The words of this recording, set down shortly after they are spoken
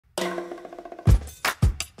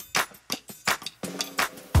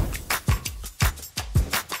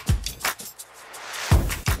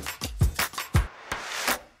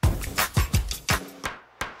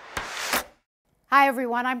Hi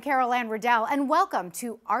everyone, I'm Carol Ann Riddell and welcome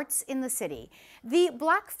to Arts in the City. The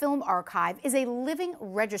Black Film Archive is a living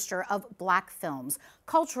register of Black films,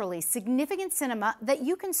 culturally significant cinema that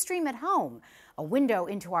you can stream at home, a window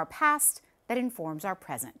into our past that informs our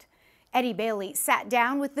present. Eddie Bailey sat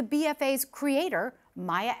down with the BFA's creator,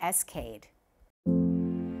 Maya S. Cade.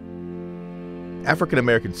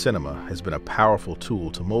 African-American cinema has been a powerful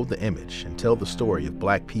tool to mold the image and tell the story of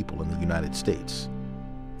Black people in the United States.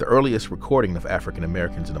 The earliest recording of African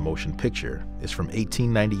Americans in a motion picture is from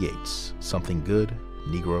 1898's Something Good,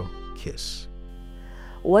 Negro, Kiss.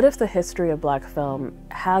 What if the history of Black film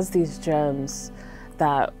has these gems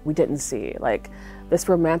that we didn't see, like this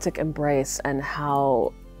romantic embrace, and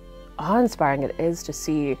how awe-inspiring it is to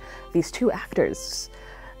see these two actors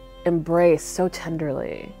embrace so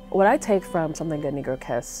tenderly. What I take from Something Good, Negro,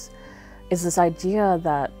 Kiss is this idea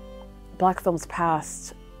that Black film's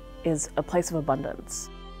past is a place of abundance.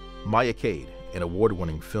 Maya Cade, an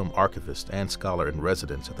award-winning film archivist and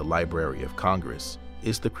scholar-in-residence at the Library of Congress,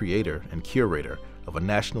 is the creator and curator of a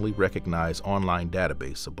nationally recognized online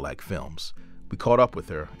database of Black films. We caught up with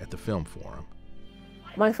her at the Film Forum.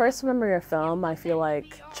 My first memory of film, I feel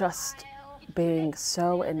like just being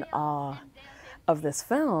so in awe of this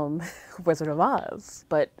film, Wizard of Oz.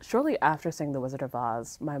 But shortly after seeing The Wizard of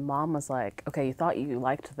Oz, my mom was like, okay, you thought you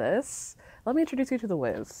liked this? Let me introduce you to The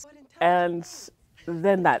Wiz. And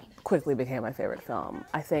then that quickly became my favorite film.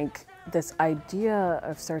 I think this idea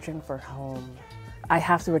of searching for home, I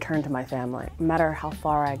have to return to my family, no matter how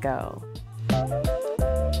far I go.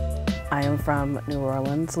 I am from New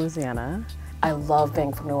Orleans, Louisiana. I love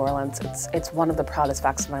being from New Orleans. It's one of the proudest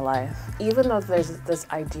facts of my life. Even though there's this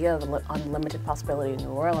idea of unlimited possibility in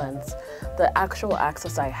New Orleans, the actual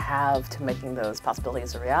access I have to making those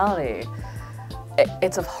possibilities a reality,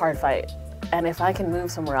 it's a hard fight. And if I can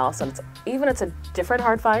move somewhere else, and it's a different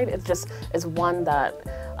hard fight, it just is one that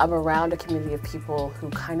I'm around a community of people who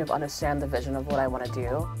kind of understand the vision of what I want to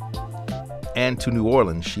do. And to New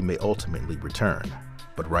Orleans she may ultimately return.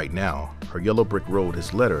 But right now, her yellow brick road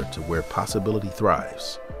has led her to where possibility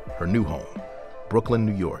thrives, her new home, Brooklyn,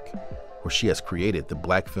 New York, where she has created the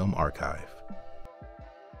Black Film Archive.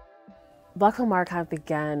 Black Film Archive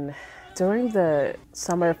began during the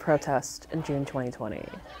summer of protest in June 2020.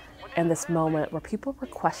 And this moment where people were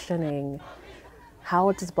questioning,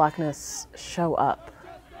 how does Blackness show up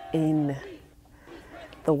in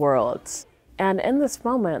the world? And in this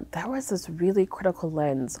moment, there was this really critical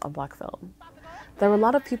lens on Black film. There were a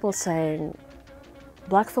lot of people saying,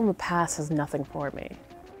 Black film of the past has nothing for me.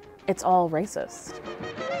 It's all racist.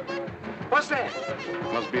 What's that?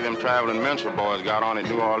 Must be them traveling mental boys got on in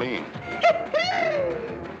New Orleans.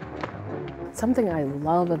 Something I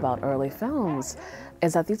love about early films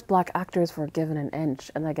is that these Black actors were given an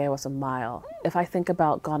inch and they gave us a mile. If I think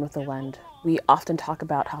about Gone with the Wind, we often talk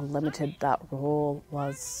about how limited that role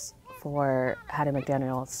was for Hattie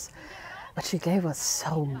McDaniels, but she gave us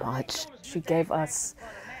so much. She gave us,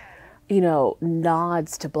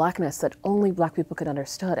 nods to Blackness that only Black people could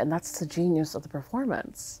understand, and that's the genius of the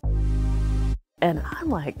performance. And I'm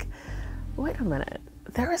like, wait a minute,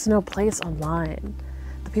 there is no place online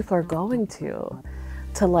that people are going to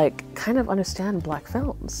kind of understand Black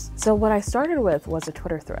films. So what I started with was a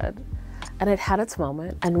Twitter thread, and it had its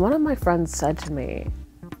moment. And one of my friends said to me,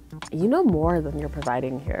 you know more than you're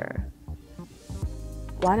providing here.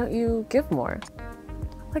 Why don't you give more?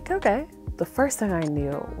 Like, okay. The first thing I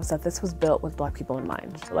knew was that this was built with Black people in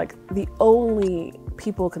mind. Like, the only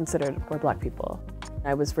people considered were Black people.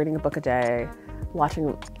 I was reading a book a day,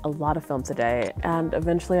 watching a lot of films a day, and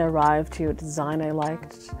eventually I arrived to a design I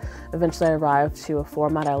liked. Eventually I arrived to a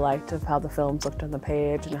format I liked of how the films looked on the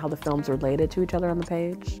page and how the films related to each other on the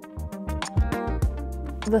page.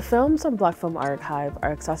 The films on Black Film Archive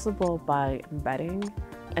are accessible by embedding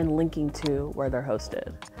and linking to where they're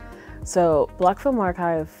hosted. So Black Film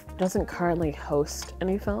Archive doesn't currently host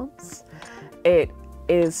any films. It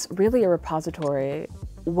is really a repository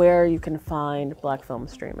where you can find Black film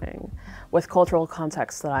streaming with cultural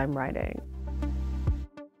context that I'm writing.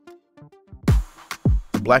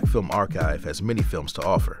 The Black Film Archive has many films to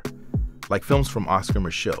offer, like films from Oscar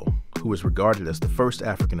Micheaux, who is regarded as the first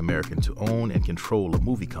African American to own and control a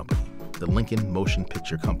movie company, the Lincoln Motion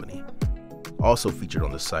Picture Company. Also featured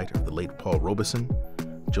on the site are the late Paul Robeson,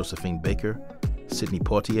 Josephine Baker, Sidney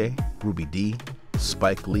Poitier, Ruby Dee,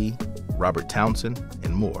 Spike Lee, Robert Townsend,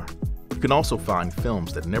 and more. You can also find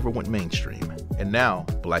films that never went mainstream. And now,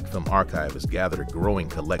 Black Film Archive has gathered a growing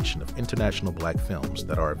collection of international Black films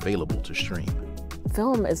that are available to stream.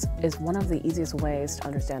 Film is one of the easiest ways to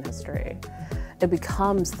understand history. It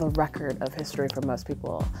becomes the record of history for most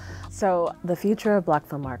people. So the future of Black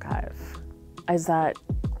Film Archive, is that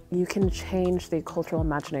you can change the cultural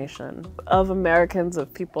imagination of Americans,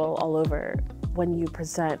 of people all over, when you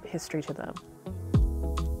present history to them.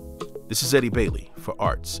 This is Eddie Bailey for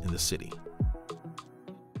Arts in the City.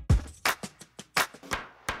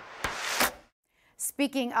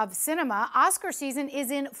 Speaking of cinema, Oscar season is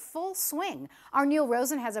in full swing. Our Neil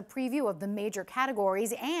Rosen has a preview of the major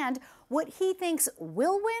categories and what he thinks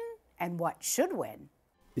will win and what should win.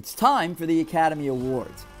 It's time for the Academy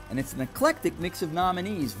Awards, and it's an eclectic mix of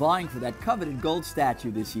nominees vying for that coveted gold statue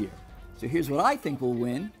this year. So here's what I think will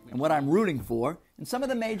win and what I'm rooting for in some of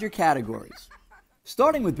the major categories.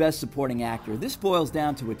 Starting with Best Supporting Actor, this boils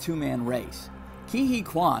down to a two-man race. Ke Huy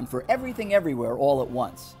Quan for Everything Everywhere All at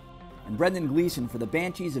Once, and Brendan Gleeson for The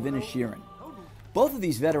Banshees of Inisherin. Both of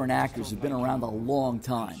these veteran actors have been around a long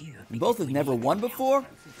time, and both have never won before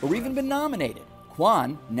or even been nominated.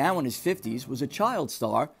 Quan, now in his 50s, was a child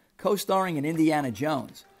star, co-starring in Indiana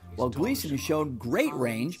Jones, while Gleeson has shown great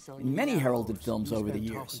range in many heralded films over the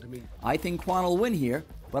years. I think Quan will win here,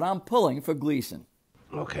 but I'm pulling for Gleeson.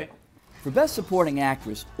 Okay. For Best Supporting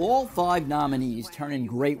Actress, all 5 nominees turn in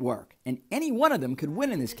great work, and any one of them could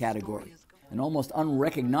win in this category. An almost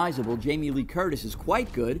unrecognizable Jamie Lee Curtis is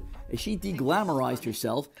quite good as she de-glamorized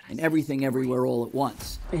herself in Everything Everywhere All at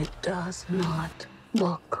Once. It does not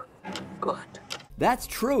look good. That's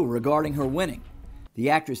true regarding her winning.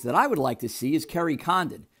 The actress that I would like to see is Kerry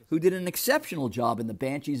Condon, who did an exceptional job in The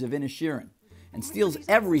Banshees of Inisherin and steals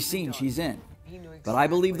every scene she's in. But I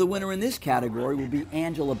believe the winner in this category will be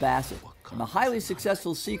Angela Bassett in the highly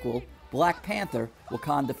successful sequel, Black Panther: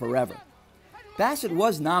 Wakanda Forever. Bassett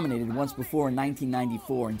was nominated once before in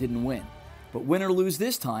 1994 and didn't win. But win or lose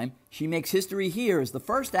this time, she makes history here as the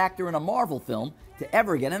first actor in a Marvel film to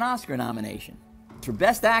ever get an Oscar nomination. For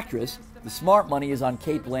Best Actress, the smart money is on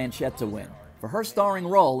Cate Blanchett to win for her starring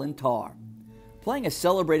role in Tar. Playing a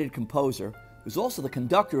celebrated composer who's also the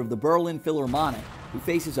conductor of the Berlin Philharmonic, who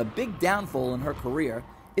faces a big downfall in her career,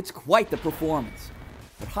 it's quite the performance.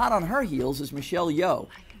 But hot on her heels is Michelle Yeoh,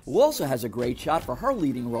 who also has a great shot for her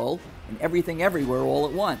leading role in Everything Everywhere All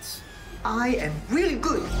at Once. I am really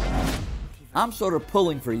good. I'm sort of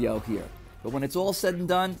pulling for Yeoh here, but when it's all said and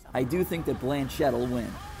done, I do think that Blanchett will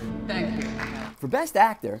win. Thank you. For Best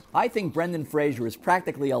Actor, I think Brendan Fraser is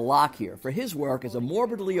practically a lock here for his work as a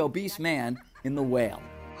morbidly obese man in The Whale.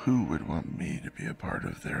 Who would want me to be a part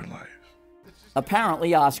of their life?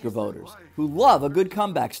 Apparently Oscar voters, who love a good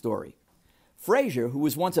comeback story. Fraser, who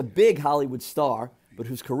was once a big Hollywood star, but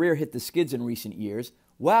whose career hit the skids in recent years,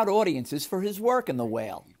 wowed audiences for his work in The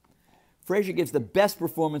Whale. Fraser gives the best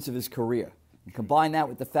performance of his career, and combine that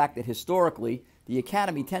with the fact that historically, the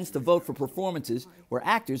Academy tends to vote for performances where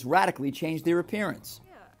actors radically change their appearance.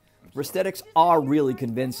 Prosthetics are really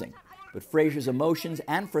convincing, but Fraser's emotions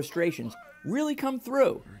and frustrations really come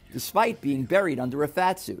through, despite being buried under a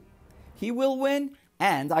fat suit. He will win,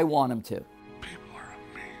 and I want him to.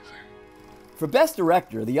 For Best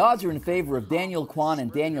Director, the odds are in favor of Daniel Kwan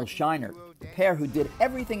and Daniel Scheinert, the pair who did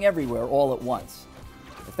Everything Everywhere All at Once.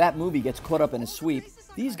 If that movie gets caught up in a sweep,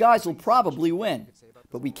 these guys will probably win.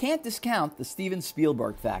 But we can't discount the Steven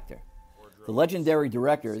Spielberg factor. The legendary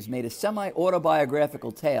director has made a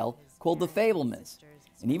semi-autobiographical tale called The Fabelmans.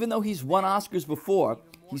 And even though he's won Oscars before,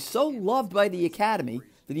 he's so loved by the Academy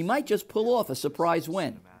that he might just pull off a surprise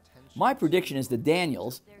win. My prediction is the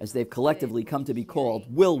Daniels, as they've collectively come to be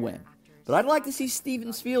called, will win. But I'd like to see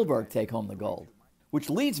Steven Spielberg take home the gold. Which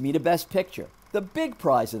leads me to Best Picture, the big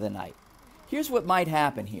prize of the night. Here's what might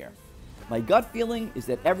happen here. My gut feeling is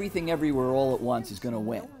that Everything Everywhere All at Once is going to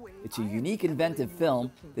win. It's a unique, inventive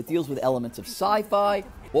film that deals with elements of sci-fi,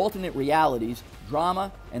 alternate realities,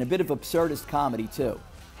 drama, and a bit of absurdist comedy too.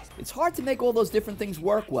 It's hard to make all those different things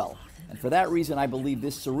work well, and for that reason I believe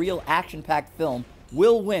this surreal, action-packed film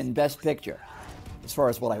will win Best Picture. As far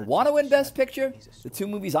as what I want to win Best Picture, the 2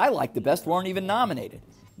 movies I like the best weren't even nominated,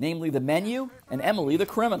 namely The Menu and Emily the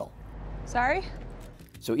Criminal. Sorry?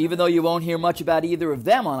 So even though you won't hear much about either of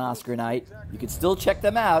them on Oscar night, you can still check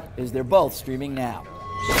them out as they're both streaming now.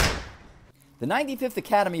 The 95th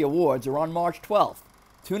Academy Awards are on March 12th.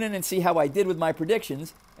 Tune in and see how I did with my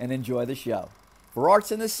predictions, and enjoy the show. For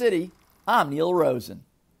Arts in the City, I'm Neil Rosen.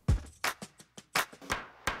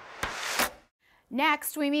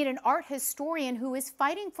 Next, we meet an art historian who is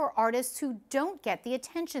fighting for artists who don't get the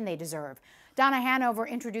attention they deserve. Donna Hanover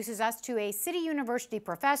introduces us to a City University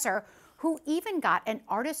professor who even got an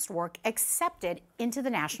artist's work accepted into the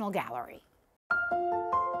National Gallery.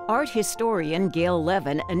 Art historian Gail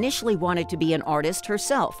Levin initially wanted to be an artist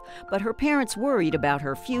herself, but her parents worried about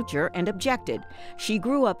her future and objected. She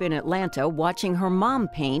grew up in Atlanta watching her mom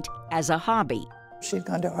paint as a hobby. She'd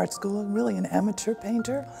gone to art school, really an amateur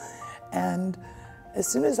painter, And as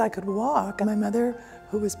soon as I could walk, my mother,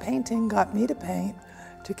 who was painting, got me to paint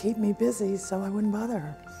to keep me busy so I wouldn't bother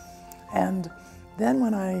her. And then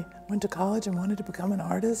when I went to college and wanted to become an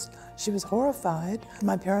artist, she was horrified.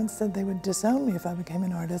 My parents said they would disown me if I became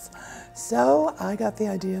an artist. So I got the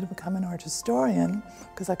idea to become an art historian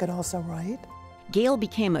because I could also write. Gail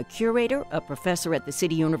became a curator, a professor at the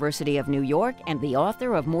City University of New York, and the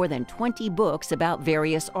author of more than 20 books about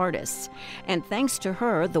various artists. And thanks to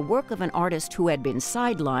her, the work of an artist who had been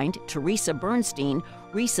sidelined, Teresa Bernstein,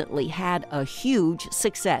 recently had a huge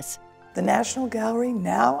success. The National Gallery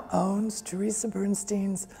now owns Teresa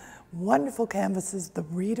Bernstein's wonderful canvases, The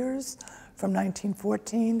Readers, from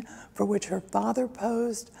 1914, for which her father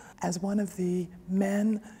posed as one of the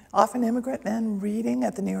men, often immigrant men, reading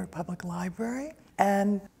at the New York Public Library,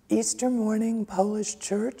 and Easter Morning Polish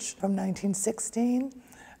Church from 1916,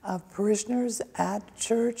 of parishioners at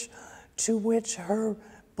church, to which her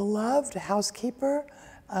beloved housekeeper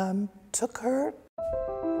took her.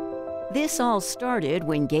 This all started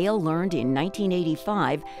when Gail learned in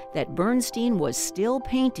 1985 that Bernstein was still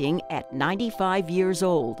painting at 95 years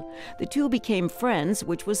old. The two became friends,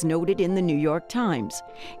 which was noted in the New York Times.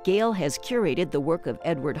 Gail has curated the work of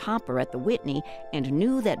Edward Hopper at the Whitney and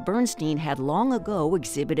knew that Bernstein had long ago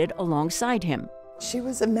exhibited alongside him. She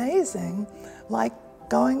was amazing, like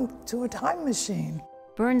going to a time machine.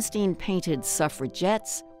 Bernstein painted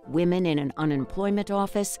suffragettes, women in an unemployment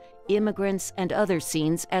office, immigrants, and other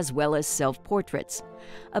scenes, as well as self-portraits.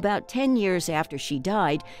 About 10 years after she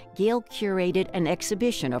died, Gail curated an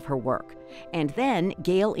exhibition of her work. And then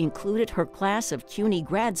Gail included her class of CUNY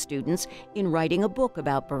grad students in writing a book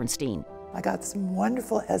about Bernstein. I got some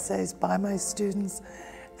wonderful essays by my students,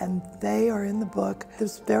 and they are in the book. It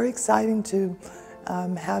was very exciting to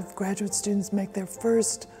have graduate students make their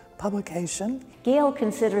first publication. Gail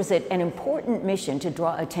considers it an important mission to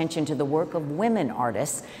draw attention to the work of women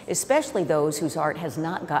artists, especially those whose art has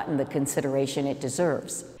not gotten the consideration it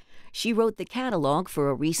deserves. She wrote the catalog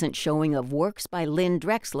for a recent showing of works by Lynn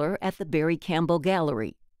Drexler at the Barry Campbell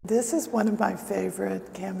Gallery. This is one of my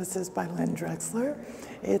favorite canvases by Lynn Drexler.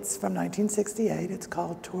 It's from 1968. It's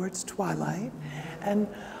called Towards Twilight. And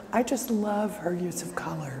I just love her use of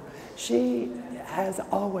color. She has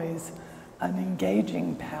always an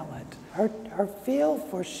engaging palette. Her feel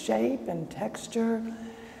for shape and texture,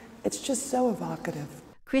 it's just so evocative.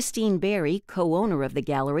 Christine Berry, co-owner of the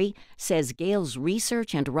gallery, says Gail's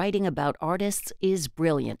research and writing about artists is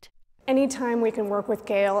brilliant. Anytime we can work with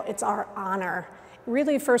Gail, it's our honor.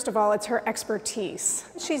 Really, first of all, it's her expertise.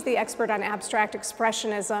 She's the expert on abstract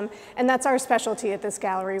expressionism, and that's our specialty at this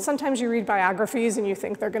gallery. Sometimes you read biographies and you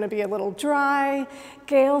think they're going to be a little dry.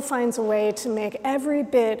 Gail finds a way to make every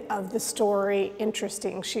bit of the story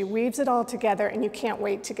interesting. She weaves it all together, and you can't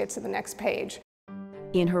wait to get to the next page.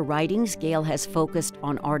 In her writings, Gail has focused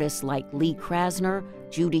on artists like Lee Krasner,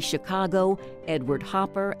 Judy Chicago, Edward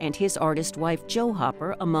Hopper, and his artist wife Jo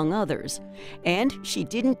Hopper, among others. And she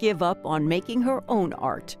didn't give up on making her own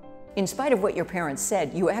art. In spite of what your parents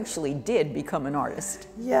said, you actually did become an artist.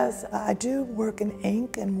 Yes, I do work in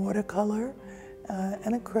ink and watercolor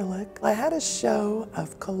and acrylic. I had a show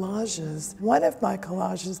of collages. One of my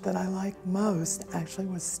collages that I like most actually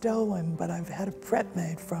was stolen, but I've had a print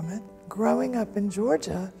made from it. Growing up in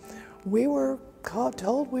Georgia, we were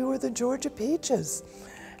told we were the Georgia Peaches.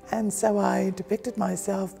 And so I depicted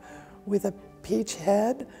myself with a peach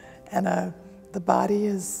head, and the body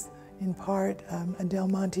is in part a Del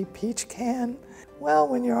Monte peach can. Well,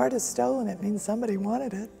 when your art is stolen, it means somebody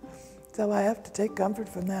wanted it. So I have to take comfort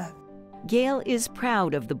from that. Gail is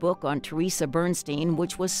proud of the book on Teresa Bernstein,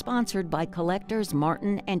 which was sponsored by collectors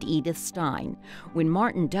Martin and Edith Stein. When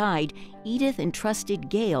Martin died, Edith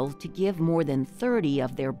entrusted Gail to give more than 30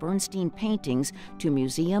 of their Bernstein paintings to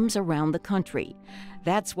museums around the country.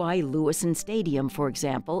 That's why Lewiston Stadium, for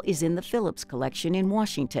example, is in the Phillips collection in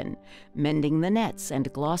Washington. Mending the Nets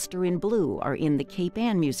and Gloucester in Blue are in the Cape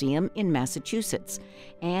Ann Museum in Massachusetts.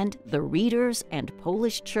 And the Readers and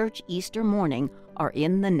Polish Church Easter Morning are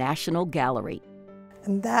in the National Gallery.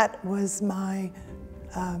 And that was my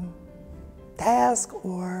task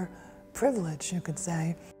or privilege, you could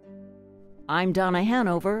say. I'm Donna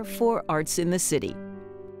Hanover for Arts in the City.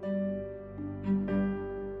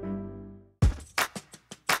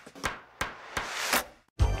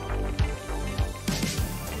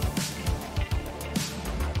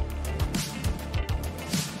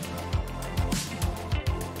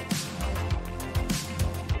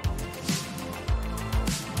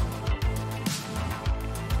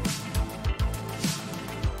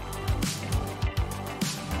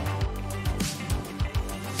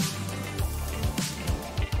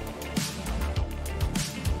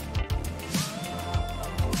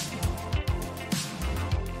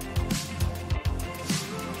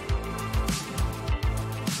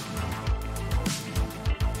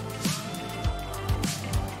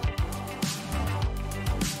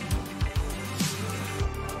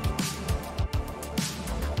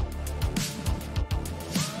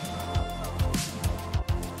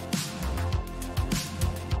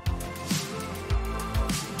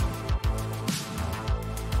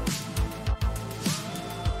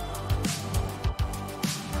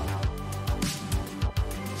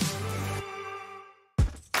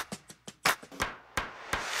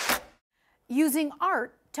 using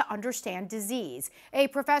art to understand disease. A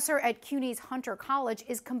professor at CUNY's Hunter College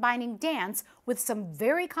is combining dance with some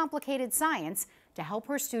very complicated science to help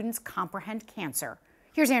her students comprehend cancer.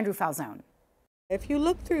 Here's Andrew Falzone. If you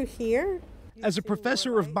look through here, as a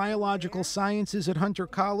professor of biological sciences at Hunter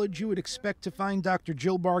College, you would expect to find Dr.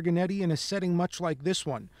 Jill Bargonetti in a setting much like this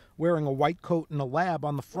one, wearing a white coat in a lab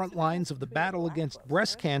on the front lines of the battle against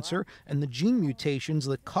breast cancer and the gene mutations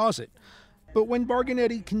that cause it. But when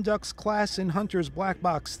Bargonetti conducts class in Hunter's Black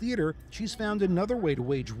Box Theater, she's found another way to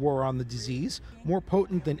wage war on the disease. More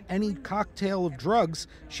potent than any cocktail of drugs,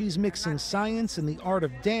 she's mixing science and the art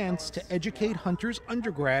of dance to educate Hunter's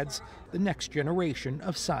undergrads, the next generation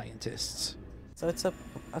of scientists. So it's a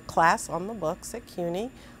class on the books at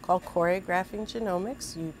CUNY called Choreographing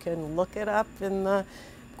Genomics. You can look it up in the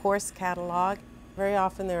course catalog. Very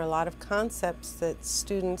often there are a lot of concepts that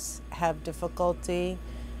students have difficulty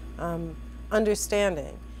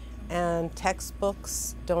understanding, and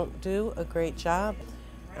textbooks don't do a great job.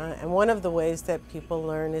 And one of the ways that people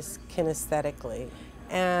learn is kinesthetically.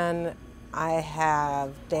 And I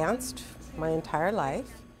have danced my entire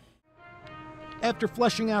life. After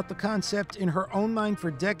fleshing out the concept in her own mind for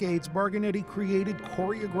decades, Bargonetti created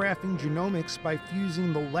Choreographing Genomics by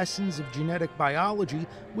fusing the lessons of genetic biology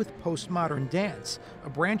with postmodern dance, a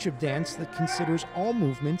branch of dance that considers all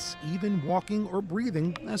movements, even walking or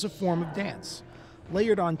breathing, as a form of dance.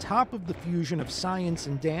 Layered on top of the fusion of science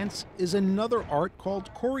and dance is another art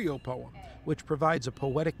called choreopoem, which provides a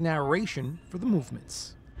poetic narration for the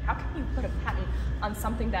movements. How can you put a patent on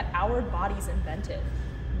something that our bodies invented?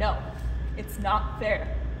 No. It's not fair.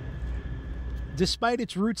 Despite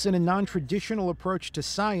its roots in a non-traditional approach to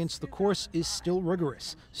science, the course is still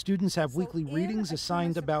rigorous. Students have weekly readings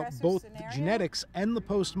assigned about both the genetics and the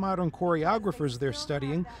postmodern choreographers they're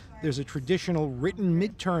studying. There's a traditional written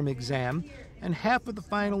midterm exam, and half of the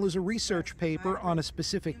final is a research paper on a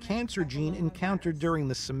specific cancer gene encountered during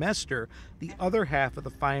the semester. The other half of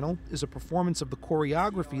the final is a performance of the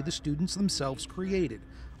choreography the students themselves created.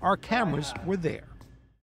 Our cameras were there.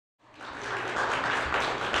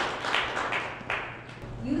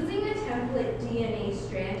 Using a template DNA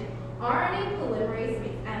strand, RNA polymerase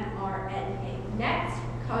makes mRNA. Next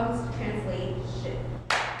comes translation.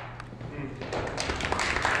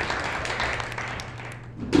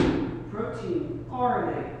 Protein,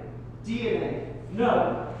 RNA, DNA.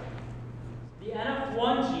 No. The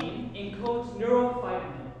NF1 gene encodes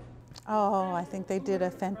neurophytamine. Oh, I think they did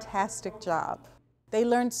a fantastic job. They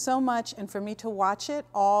learned so much, and for me to watch it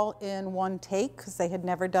all in one take, because they had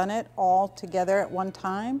never done it all together at one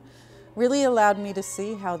time, really allowed me to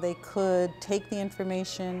see how they could take the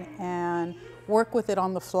information and work with it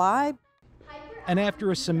on the fly. And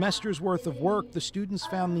after a semester's worth of work, the students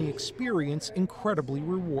found the experience incredibly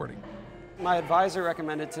rewarding. My advisor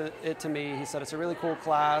recommended it to me. He said it's a really cool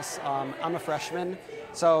class. I'm a freshman,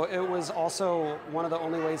 so it was also one of the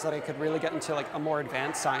only ways that I could really get into like a more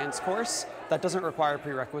advanced science course that doesn't require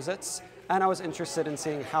prerequisites. And I was interested in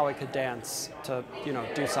seeing how I could dance to,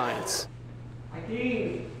 do science. I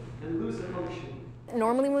gain and lose a function.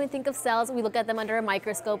 Normally when we think of cells, we look at them under a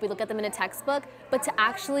microscope, we look at them in a textbook, but to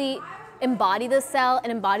actually embody the cell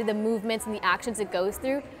and embody the movements and the actions it goes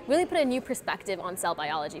through really put a new perspective on cell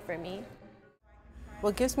biology for me.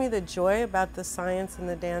 What gives me the joy about the science and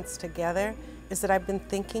the dance together is that I've been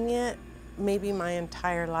thinking it maybe my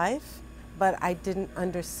entire life, but I didn't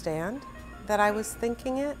understand that I was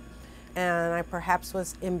thinking it, and I perhaps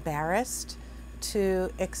was embarrassed to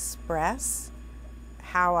express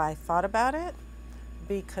how I thought about it,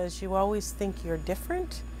 because you always think you're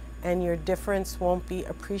different and your difference won't be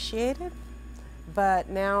appreciated. But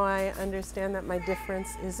now I understand that my difference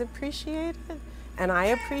is appreciated, and I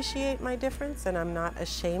appreciate my difference, and I'm not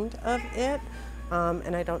ashamed of it,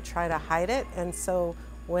 and I don't try to hide it. And so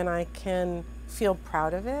when I can feel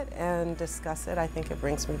proud of it and discuss it, I think it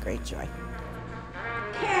brings me great joy.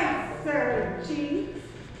 Cancer genes.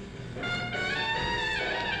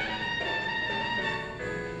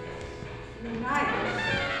 Nice.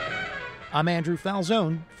 I'm Andrew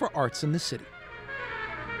Falzone for Arts in the City.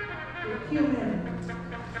 Human.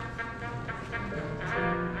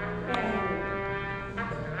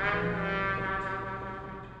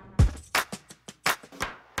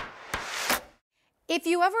 If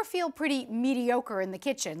you ever feel pretty mediocre in the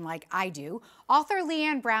kitchen, like I do, author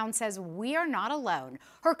Leanne Brown says we are not alone.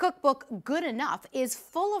 Her cookbook, Good Enough, is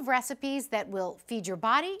full of recipes that will feed your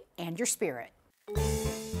body and your spirit.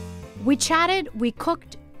 We chatted, we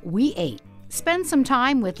cooked, we ate. Spend some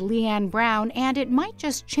time with Leanne Brown, and it might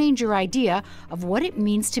just change your idea of what it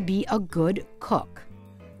means to be a good cook.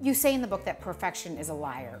 You say in the book that perfection is a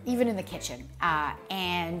liar, even in the kitchen,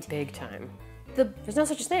 and... Big time. There's no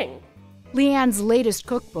such thing. Leanne's latest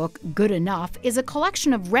cookbook, Good Enough, is a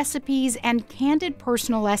collection of recipes and candid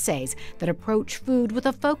personal essays that approach food with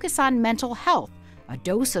a focus on mental health, a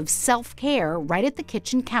dose of self-care right at the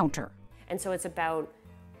kitchen counter. And so it's about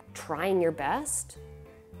trying your best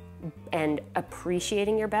and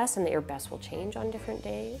appreciating your best, and that your best will change on different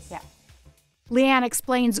days. Yeah. Leanne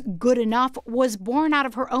explains Good Enough was born out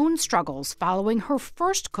of her own struggles following her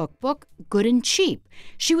first cookbook, Good and Cheap.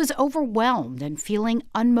 She was overwhelmed and feeling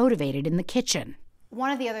unmotivated in the kitchen. One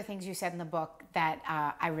of the other things you said in the book that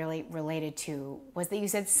I really related to was that you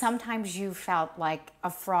said sometimes you felt like a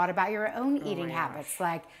fraud about your own eating habits,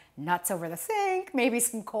 like nuts over the sink, maybe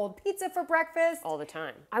some cold pizza for breakfast. All the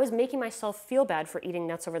time. I was making myself feel bad for eating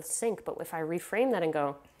nuts over the sink, but if I reframe that and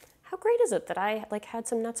go, how great is it that I had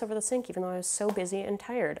some nuts over the sink even though I was so busy and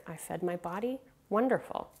tired? I fed my body.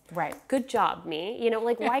 Wonderful. Right. Good job, me.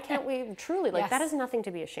 Why can't we truly, that is nothing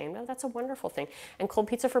to be ashamed of. That's a wonderful thing. And cold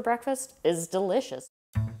pizza for breakfast is delicious.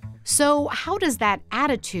 So how does that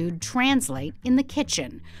attitude translate in the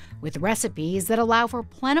kitchen? With recipes that allow for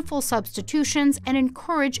plentiful substitutions and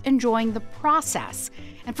encourage enjoying the process.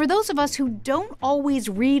 And for those of us who don't always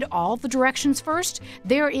read all the directions first,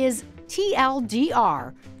 there is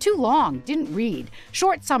TLDR, too long, didn't read,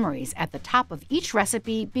 short summaries at the top of each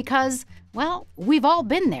recipe because, well, we've all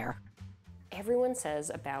been there. Everyone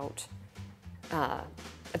says about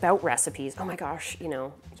recipes, oh my gosh,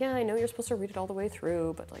 yeah, I know you're supposed to read it all the way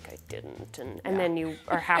through, but I didn't. And then you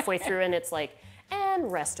are halfway through and it's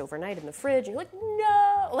and rest overnight in the fridge. And you're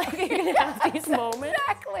no, you're gonna have these moments.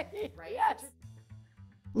 Exactly, right? Yes.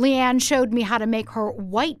 Leanne showed me how to make her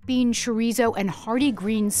white bean chorizo and hearty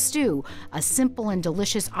green stew, a simple and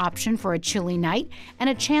delicious option for a chilly night and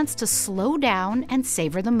a chance to slow down and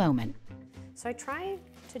savor the moment. So I try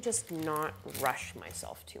to just not rush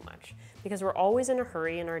myself too much because we're always in a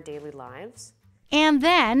hurry in our daily lives. And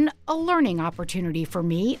then a learning opportunity for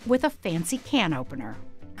me with a fancy can opener.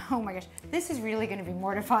 Oh my gosh, this is really going to be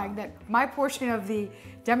mortifying that my portion of the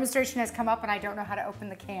demonstration has come up and I don't know how to open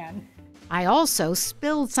the can. I also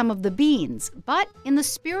spilled some of the beans, but in the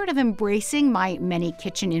spirit of embracing my many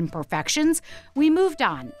kitchen imperfections, we moved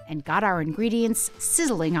on and got our ingredients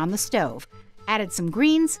sizzling on the stove, added some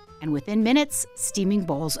greens, and within minutes, steaming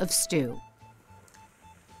bowls of stew.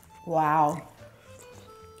 Wow.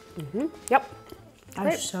 Mm-hmm. Yep.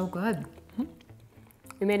 That's so good.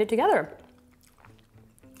 We made it together.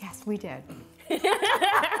 Yes, we did.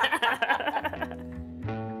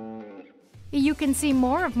 You can see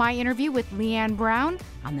more of my interview with Leanne Brown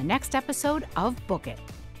on the next episode of Book It.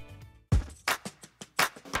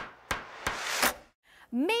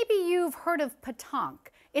 Maybe you've heard of Petanque.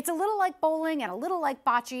 It's a little like bowling and a little like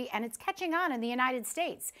bocce, and it's catching on in the United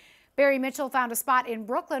States. Barry Mitchell found a spot in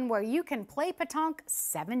Brooklyn where you can play Petanque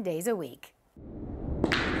 7 days a week.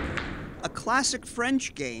 A classic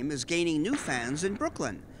French game is gaining new fans in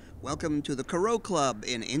Brooklyn. Welcome to the Carreau Club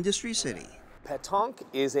in Industry City. Petanque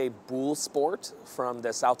is a boule sport from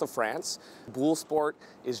the south of France. Boule sport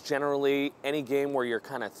is generally any game where you're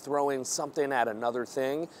kind of throwing something at another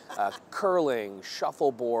thing. Curling,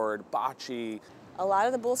 shuffleboard, bocce. A lot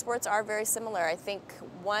of the boule sports are very similar. I think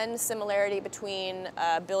one similarity between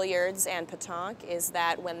billiards and petanque is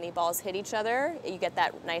that when the balls hit each other, you get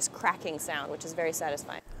that nice cracking sound, which is very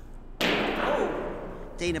satisfying.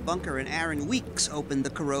 Dana Bunker and Aaron Weeks opened the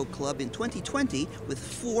Carreau Club in 2020 with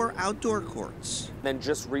 4 outdoor courts. Then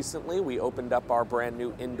just recently, we opened up our brand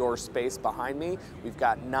new indoor space behind me. We've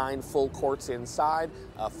got 9 full courts inside,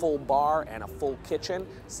 a full bar and a full kitchen,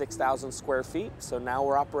 6,000 square feet. So now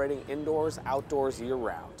we're operating indoors, outdoors,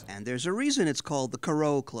 year-round. And there's a reason it's called the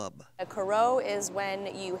Carreau Club. A Carreau is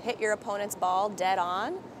when you hit your opponent's ball dead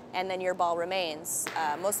on, and then your ball remains.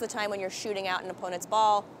 Most of the time when you're shooting out an opponent's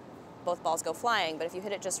ball, both balls go flying, but if you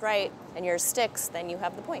hit it just right and yours sticks, then you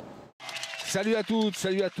have the point. Salut à tous,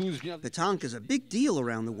 salut à tous. Petanque is a big deal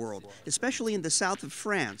around the world, especially in the south of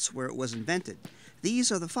France, where it was invented.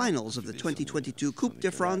 These are the finals of the 2022 Coupe de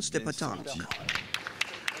France de Petanque.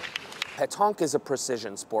 Petanque is a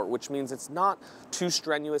precision sport, which means it's not too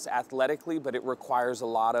strenuous athletically, but it requires a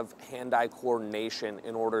lot of hand-eye coordination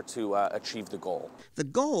in order to achieve the goal. The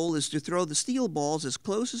goal is to throw the steel balls as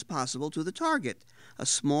close as possible to the target, a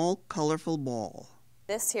small, colorful ball.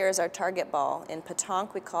 This here is our target ball. In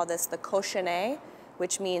Petanque, we call this the cochonnet,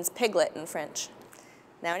 which means piglet in French.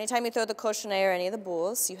 Now, anytime you throw the cochonnet or any of the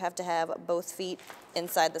boules, you have to have both feet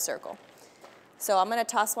inside the circle. So I'm going to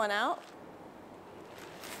toss one out.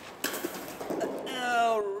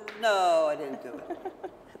 No, I didn't do it.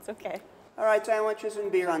 It's okay. All right, sandwiches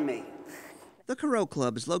and beer on me. The Carreau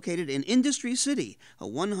Club is located in Industry City, a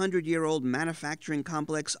 100-year-old manufacturing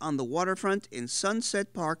complex on the waterfront in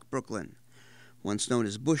Sunset Park, Brooklyn. Once known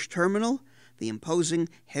as Bush Terminal, the imposing,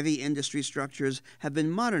 heavy industry structures have been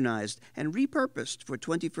modernized and repurposed for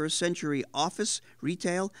 21st century office,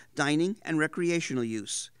 retail, dining, and recreational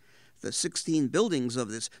use. The 16 buildings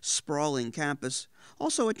of this sprawling campus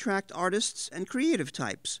also attract artists and creative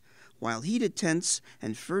types, while heated tents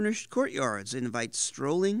and furnished courtyards invite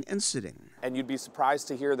strolling and sitting. And you'd be surprised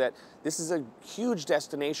to hear that this is a huge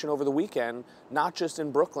destination over the weekend, not just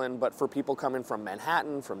in Brooklyn, but for people coming from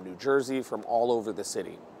Manhattan, from New Jersey, from all over the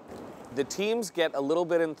city. The teams get a little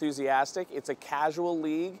bit enthusiastic. It's a casual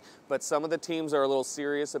league, but some of the teams are a little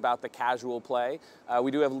serious about the casual play.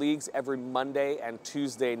 We do have leagues every Monday and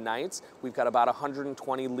Tuesday nights. We've got about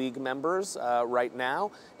 120 league members right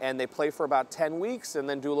now, and they play for about 10 weeks and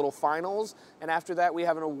then do a little finals. And after that, we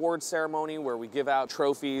have an award ceremony where we give out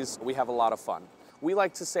trophies. We have a lot of fun. We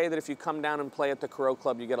like to say that if you come down and play at the Carreau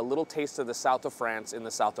Club, you get a little taste of the south of France in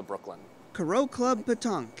the south of Brooklyn. Carreau Club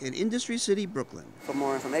Petanque in Industry City, Brooklyn. For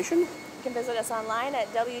more information, you can visit us online at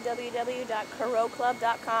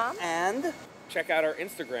www.carreauclub.com. And check out our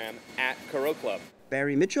Instagram at Carreau Club.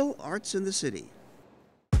 Barry Mitchell, Arts in the City.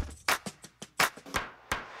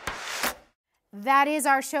 That is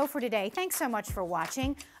our show for today. Thanks so much for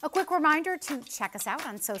watching. A quick reminder to check us out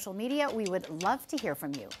on social media. We would love to hear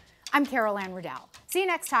from you. I'm Leanne Brown. See you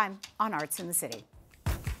next time on Arts in the City.